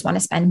life, you just want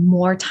to spend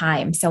more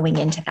time sewing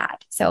into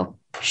that. So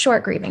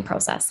short grieving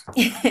process.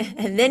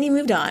 And then you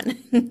moved on.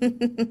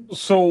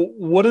 So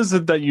what is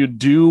it that you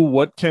do?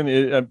 What can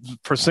it,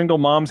 for single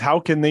moms,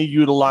 how can they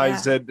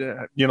utilize it?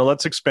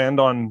 Let's expand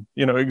on,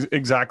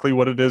 exactly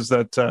what it is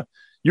that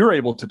you're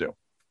able to do.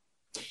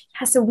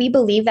 Yeah, so we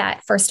believe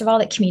that, first of all,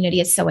 that community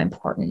is so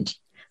important.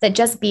 That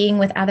just being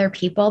with other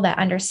people that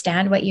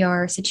understand what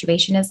your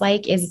situation is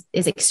like is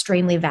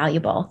extremely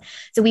valuable.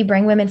 So we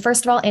bring women,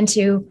 first of all,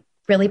 into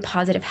really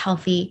positive,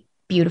 healthy,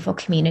 beautiful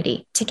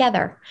community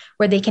together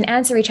where they can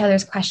answer each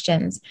other's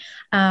questions.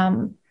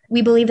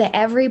 We believe that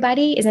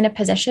everybody is in a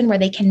position where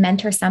they can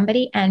mentor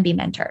somebody and be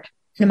mentored,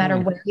 no matter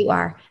where you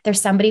are. There's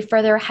somebody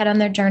further ahead on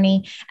their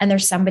journey, and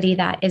there's somebody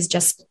that is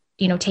just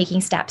taking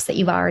steps that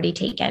you've already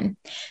taken.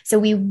 So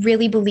we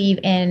really believe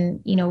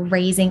in,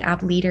 raising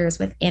up leaders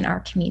within our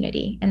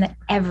community, and that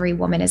every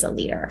woman is a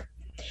leader.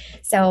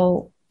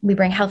 So we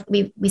bring health,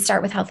 we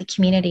start with healthy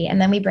community,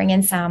 and then we bring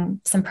in some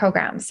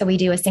programs. So we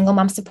do a single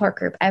mom support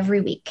group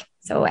every week.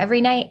 So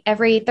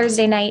every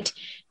Thursday night,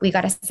 we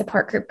got a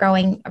support group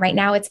going. Right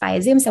now it's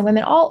via Zoom. So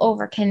women all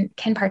over can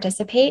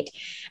participate,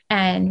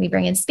 and we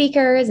bring in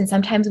speakers. And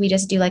sometimes we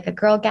just do like a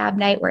girl gab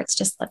night where it's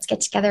just, let's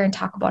get together and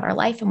talk about our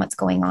life and what's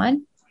going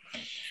on.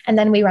 And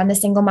then we run the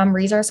single mom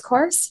resource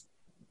course.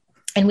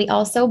 And we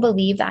also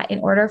believe that in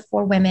order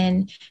for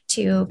women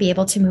to be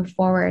able to move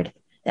forward,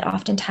 that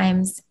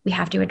oftentimes we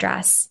have to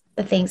address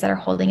the things that are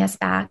holding us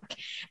back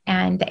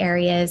and the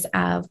areas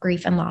of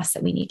grief and loss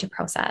that we need to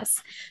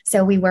process.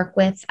 So we work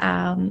with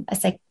a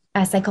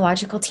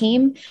psychological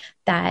team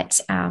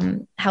that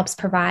helps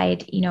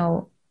provide,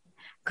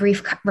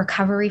 grief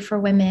recovery for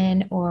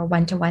women, or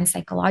one-to-one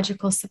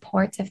psychological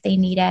supports if they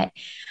need it.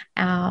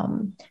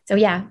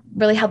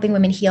 Really helping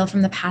women heal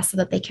from the past so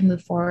that they can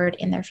move forward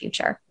in their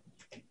future.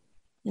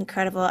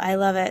 Incredible. I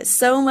love it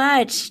so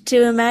much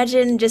to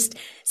imagine just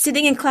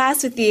sitting in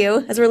class with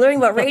you as we're learning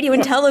about radio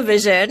and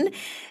television.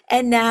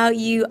 And now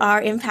you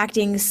are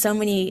impacting so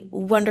many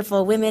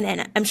wonderful women,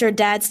 and I'm sure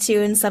dads too,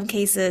 in some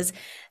cases,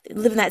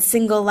 living that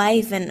single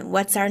life and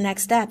what's our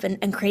next step,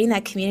 and creating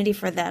that community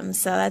for them.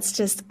 So that's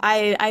just,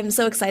 I'm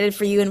so excited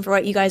for you and for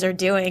what you guys are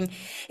doing.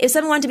 If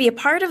someone wanted to be a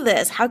part of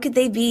this, how could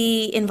they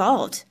be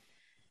involved?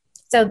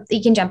 So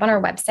you can jump on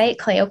our website,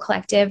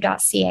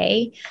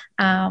 cleocollective.ca.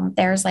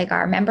 There's like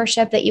our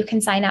membership that you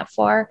can sign up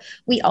for.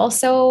 We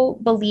also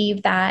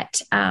believe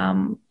that,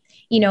 the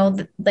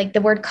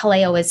word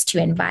kaleo is to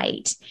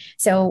invite.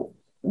 So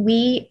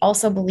we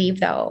also believe,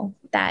 though,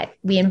 that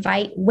we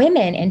invite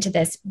women into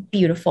this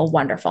beautiful,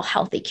 wonderful,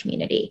 healthy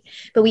community,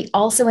 but we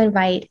also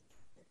invite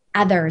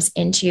others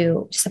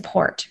into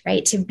support,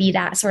 right? To be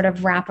that sort of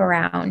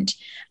wraparound,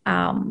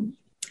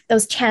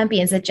 those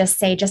champions that just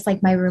say, just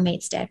like my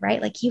roommates did, right?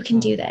 Like, you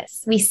can do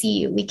this. We see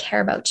you, we care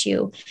about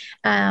you.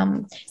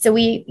 So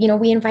we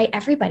invite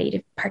everybody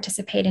to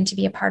participate and to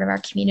be a part of our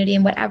community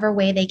in whatever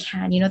way they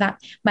can.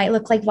 That might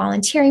look like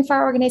volunteering for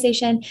our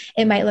organization.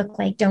 It might look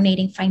like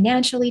donating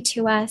financially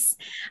to us.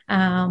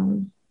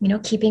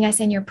 Keeping us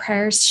in your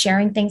prayers,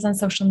 sharing things on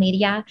social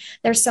media.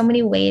 There's so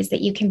many ways that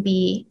you can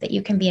be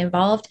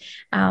involved.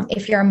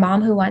 If you're a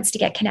mom who wants to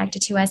get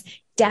connected to us,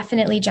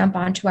 definitely jump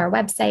onto our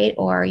website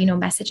or,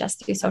 message us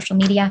through social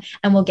media,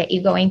 and we'll get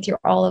you going through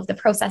all of the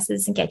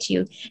processes and get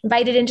you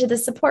invited into the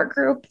support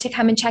group to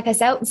come and check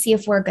us out and see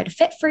if we're a good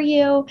fit for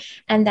you.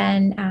 And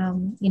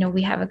then,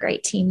 we have a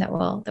great team that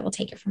will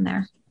take it from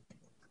there.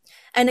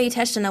 I know you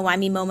touched on a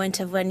whammy moment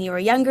of when you were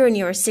younger and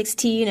you were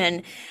 16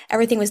 and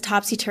everything was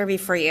topsy-turvy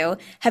for you.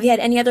 Have you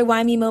had any other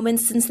whammy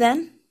moments since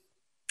then?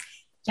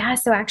 Yeah,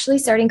 so actually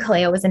starting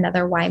Kaleo was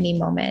another whammy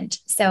moment.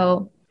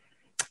 So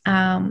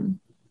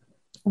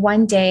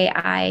one day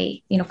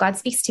God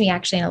speaks to me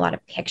actually in a lot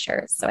of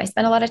pictures. So I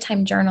spend a lot of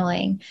time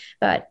journaling,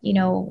 but,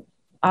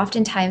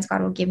 oftentimes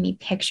God will give me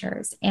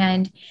pictures,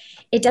 and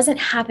it doesn't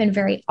happen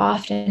very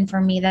often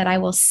for me that I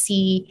will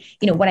see,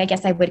 what I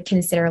guess I would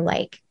consider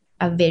like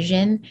a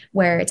vision,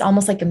 where it's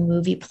almost like a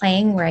movie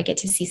playing, where I get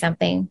to see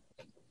something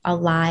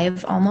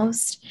alive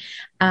almost.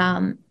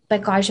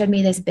 But God showed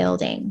me this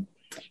building,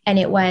 and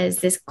it was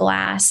this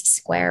glass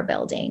square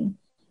building,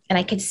 and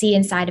I could see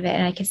inside of it,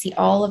 and I could see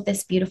all of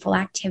this beautiful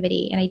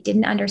activity. And I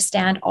didn't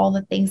understand all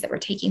the things that were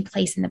taking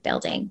place in the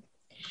building,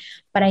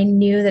 but I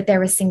knew that there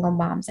were single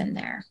moms in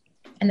there,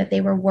 and that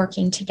they were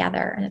working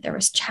together, and that there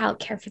was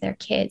childcare for their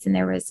kids, and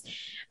there was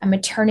a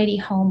maternity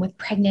home with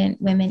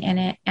pregnant women in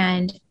it.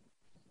 And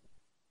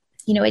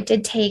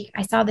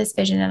I saw this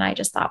vision, and I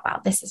just thought,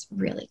 wow, this is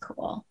really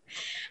cool.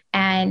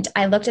 And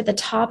I looked at the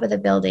top of the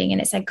building,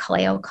 and it said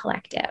Kaleo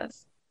Collective.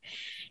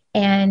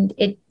 And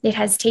it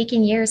has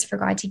taken years for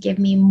God to give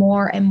me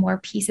more and more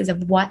pieces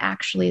of what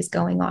actually is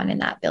going on in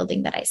that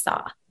building that I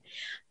saw.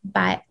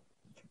 But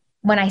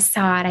when I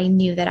saw it, I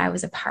knew that I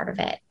was a part of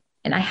it.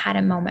 And I had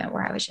a moment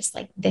where I was just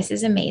like, this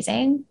is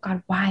amazing.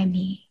 God, why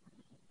me?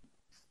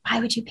 Why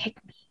would you pick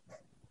me?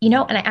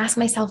 And I ask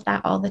myself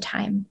that all the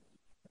time.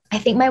 I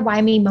think my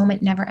why me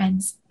moment never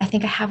ends. I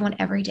think I have one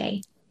every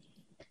day.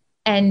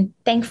 And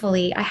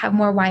thankfully, I have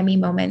more why me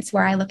moments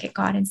where I look at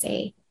God and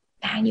say,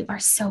 man, you are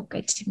so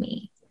good to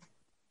me.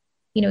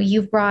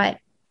 You've brought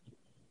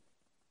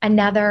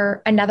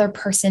another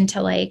person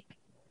to like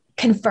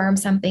confirm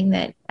something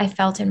that I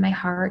felt in my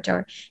heart,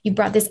 or you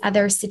brought this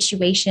other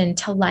situation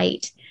to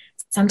light,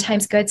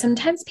 sometimes good,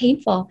 sometimes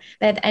painful.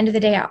 But at the end of the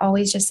day, I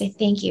always just say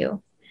thank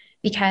you,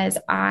 because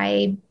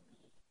I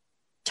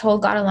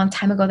told God a long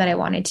time ago that I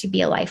wanted to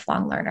be a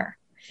lifelong learner.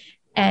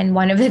 And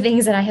one of the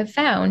things that I have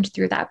found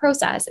through that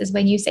process is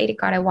when you say to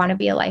God, I want to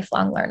be a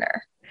lifelong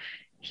learner,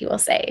 he will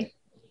say,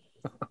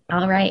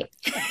 all right,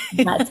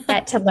 let's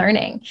get to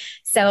learning.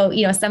 So,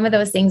 some of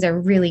those things are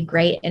really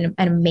great and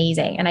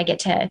amazing. And I get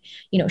to,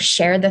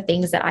 share the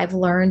things that I've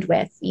learned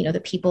with,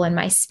 the people in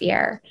my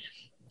sphere.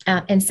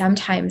 And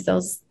sometimes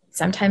those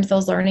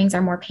learnings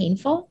are more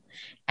painful.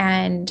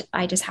 And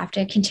I just have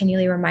to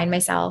continually remind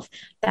myself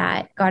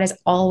that God is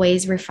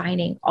always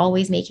refining,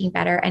 always making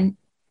better. And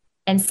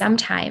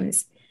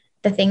sometimes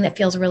the thing that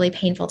feels really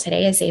painful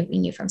today is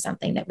saving you from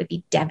something that would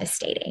be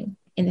devastating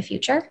in the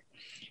future.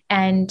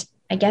 And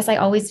I guess I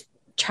always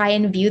try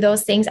and view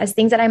those things as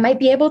things that I might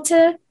be able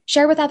to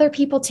share with other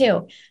people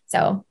too.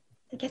 So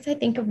I guess I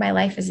think of my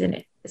life as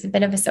a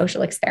bit of a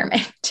social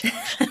experiment.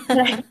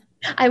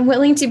 I'm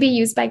willing to be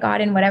used by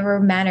God in whatever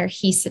manner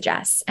he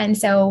suggests. And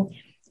so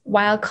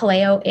while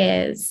Kaleo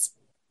is,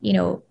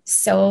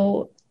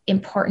 so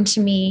important to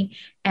me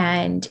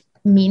and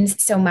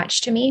means so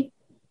much to me,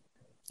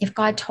 if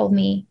God told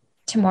me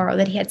tomorrow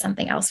that he had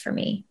something else for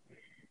me,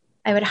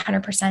 I would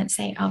 100%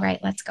 say, all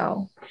right, let's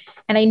go.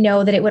 And I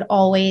know that it would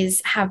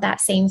always have that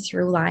same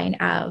through line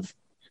of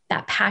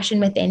that passion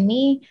within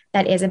me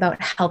that is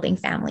about helping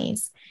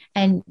families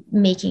and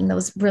making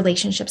those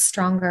relationships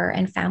stronger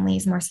and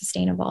families more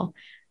sustainable.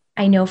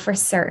 I know for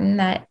certain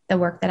that the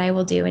work that I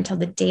will do until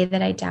the day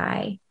that I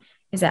die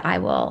is that I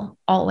will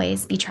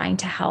always be trying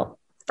to help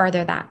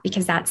further that,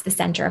 because that's the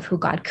center of who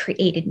God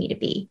created me to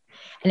be.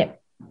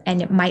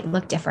 And it might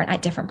look different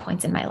at different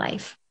points in my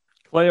life.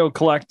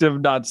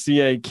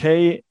 KaleoCollective.ca,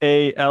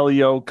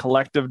 Kaleo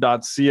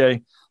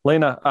Collective.ca.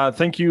 Lena,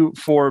 thank you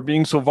for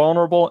being so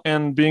vulnerable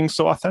and being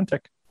so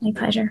authentic. My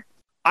pleasure.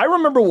 I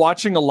remember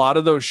watching a lot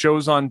of those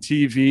shows on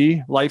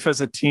TV, Life as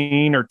a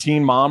Teen or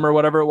Teen Mom or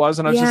whatever it was.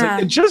 And I was just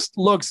like, it just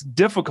looks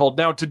difficult.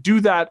 Now to do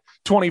that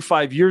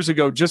 25 years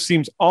ago just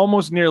seems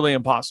almost nearly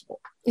impossible.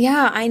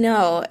 Yeah, I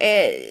know.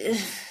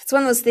 It's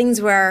one of those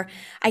things where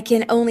I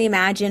can only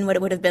imagine what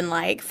it would have been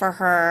like for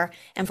her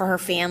and for her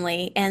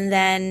family. And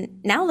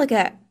then now look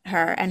at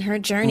her and her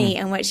journey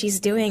and what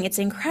she's doing. It's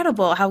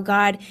incredible how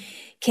God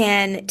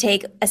can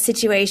take a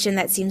situation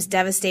that seems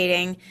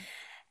devastating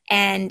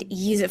and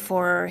use it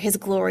for his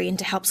glory and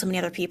to help so many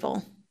other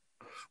people.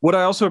 What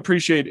I also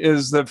appreciate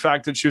is the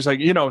fact that she was like,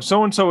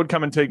 so-and-so would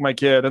come and take my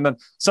kid, and then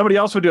somebody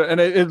else would do it.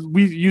 And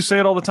you say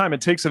it all the time,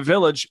 it takes a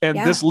village. And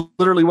this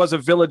literally was a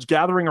village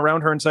gathering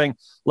around her and saying,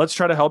 let's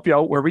try to help you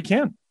out where we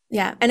can.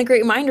 Yeah. And a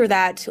great reminder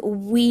that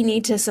we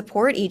need to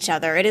support each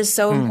other. It is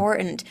so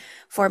important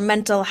for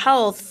mental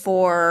health,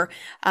 for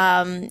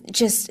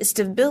just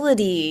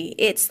stability.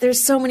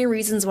 There's so many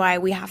reasons why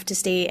we have to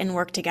stay and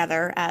work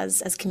together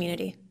as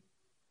community.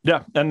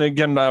 Yeah. And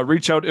again,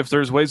 reach out if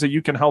there's ways that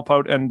you can help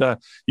out and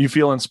you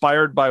feel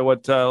inspired by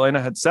what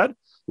Lena had said.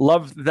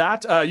 Love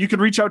that. You can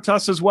reach out to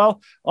us as well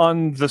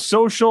on the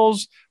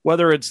socials,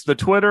 whether it's the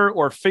Twitter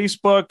or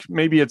Facebook,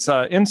 maybe it's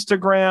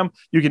Instagram.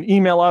 You can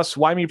email us,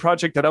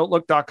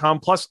 whymeproject@outlook.com,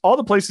 plus all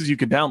the places you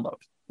can download.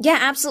 Yeah,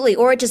 absolutely.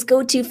 Or just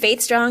go to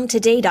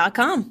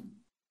faithstrongtoday.com.